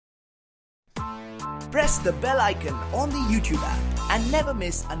Press the bell icon on the YouTube app and never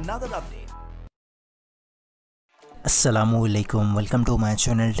miss another update. अस्सलामुअलैकुम, welcome to my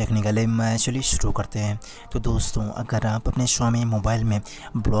channel technical. मैं चलिए शुरू करते हैं। तो दोस्तों, अगर आप अपने Xiaomi मोबाइल में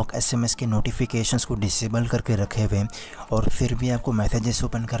ब्लॉक SMS के नोटिफिकेशंस को डिसेबल करके रखे हुए और फिर भी आपको मैसेजेस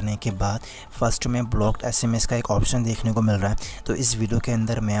ओपन करने के बाद फर्स्ट में ब्लॉक्ड SMS का एक ऑप्शन देखने को मिल रहा है, तो इस वीडियो के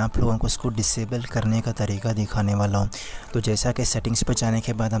अंदर मैं आप लोगों को इसको डिसेबल करने का तरीका दिखाने वाला हूँ। तो जैसा कि सेटिंग्स पर जाने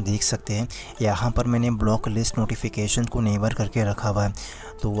के बाद आप देख सकते हैं, यहाँ पर मैंने ब्लॉक लिस्ट नोटिफिकेशन को नेबर करके रखा हुआ है।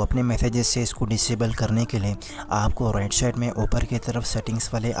 तो अपने मैसेजेस से इसको डिसेबल करने के लिए आपको राइट साइड में ऊपर की तरफ सेटिंग्स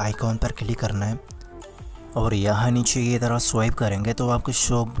वाले आइकॉन पर क्लिक करना है और यहाँ नीचे की तरफ स्वाइप करेंगे तो आपको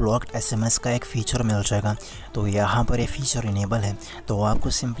शो ब्लॉक्ड SMS का एक फ़ीचर मिल जाएगा। तो यहाँ पर ये फ़ीचर इनेबल है, तो आपको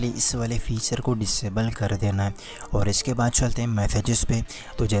सिंपली इस वाले फ़ीचर को डिसेबल कर देना है। और इसके बाद चलते हैं मैसेजेस पे।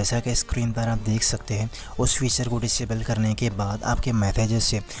 तो जैसा कि स्क्रीन पर आप देख सकते हैं, उस फीचर को डिसेबल करने के बाद आपके मैसेजेस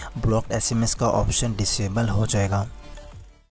से ब्लॉक्ड SMS का ऑप्शन डिसेबल हो जाएगा।